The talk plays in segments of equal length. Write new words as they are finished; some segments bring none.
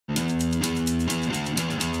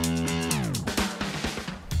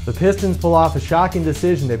The Pistons pull off a shocking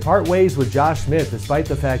decision. They part ways with Josh Smith despite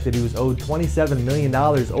the fact that he was owed $27 million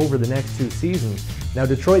over the next 2 seasons. Now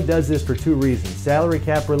Detroit does this for 2 reasons, salary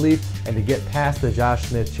cap relief and to get past the Josh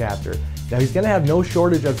Smith chapter. Now he's going to have no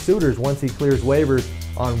shortage of suitors once he clears waivers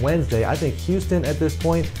on Wednesday. I think Houston at this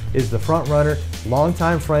point is the front runner.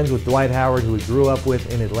 Longtime friends with Dwight Howard, who he grew up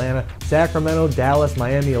with in Atlanta. Sacramento, Dallas,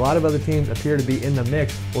 Miami, a lot of other teams appear to be in the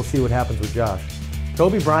mix. We'll see what happens with Josh.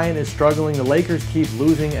 Kobe Bryant is struggling, the Lakers keep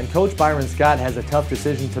losing, and Coach Byron Scott has a tough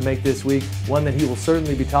decision to make this week, one that he will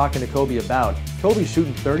certainly be talking to Kobe about. Kobe's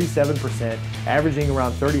shooting 37%, averaging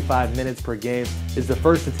around 35 minutes per game, is the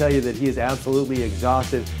first to tell you that he is absolutely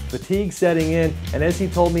exhausted, fatigue setting in, and as he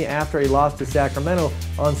told me after he lost to Sacramento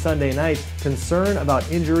on Sunday night, concern about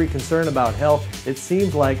injury, concern about health. It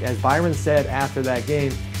seems like, as Byron said after that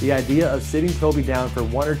game, the idea of sitting Kobe down for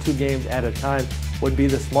 1 or 2 games at a time would be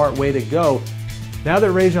the smart way to go. Now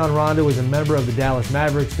that Rajon Rondo is a member of the Dallas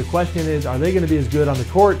Mavericks, the question is, are they going to be as good on the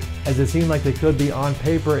court as it seemed like they could be on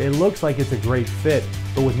paper? It looks like it's a great fit,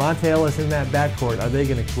 but with Monte Ellis in that backcourt, are they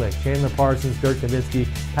going to click? Chandler Parsons, Dirk Nowitzki,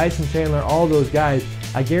 Tyson Chandler, all those guys,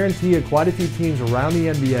 I guarantee you quite a few teams around the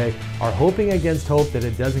NBA are hoping against hope that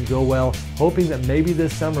it doesn't go well, hoping that maybe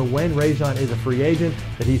this summer when Rajon is a free agent,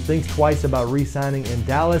 that he thinks twice about re-signing in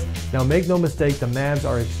Dallas. Now make no mistake, the Mavs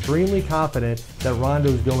are extremely confident that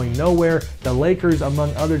Rondo's going nowhere. The Lakers,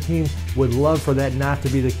 among other teams, would love for that not to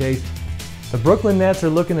be the case. The Brooklyn Nets are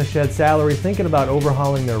looking to shed salary, thinking about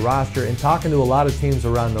overhauling their roster and talking to a lot of teams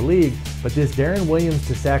around the league, but this Darren Williams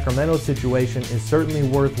to Sacramento situation is certainly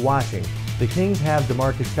worth watching. The Kings have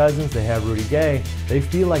DeMarcus Cousins, they have Rudy Gay. They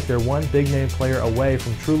feel like they're one big-name player away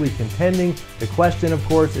from truly contending. The question, of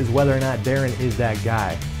course, is whether or not Darren is that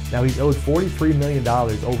guy. Now, he's owed $43 million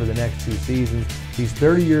over the next 2 seasons. He's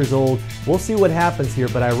 30 years old. We'll see what happens here,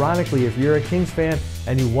 but ironically, if you're a Kings fan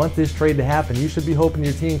and you want this trade to happen, you should be hoping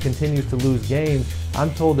your team continues to lose games.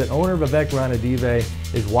 I'm told that owner Vivek Ranadive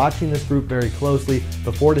is watching this group very closely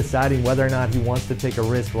before deciding whether or not he wants to take a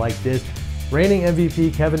risk like this. Reigning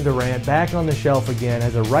MVP Kevin Durant back on the shelf again,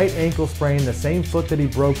 has a right ankle sprain, the same foot that he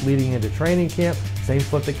broke leading into training camp, same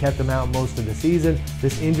foot that kept him out most of the season.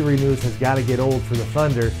 This injury news has got to get old for the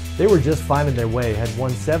Thunder. They were just finding their way, had won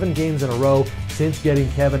 7 games in a row since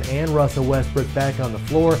getting Kevin and Russell Westbrook back on the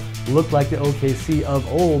floor. Looked like the OKC of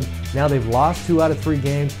old. Now they've lost 2 out of 3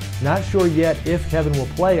 games. Not sure yet if Kevin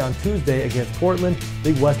will play on Tuesday against Portland.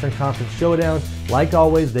 Big Western Conference showdown. Like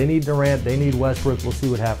always, they need Durant, they need Westbrook. We'll see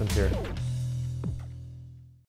what happens here.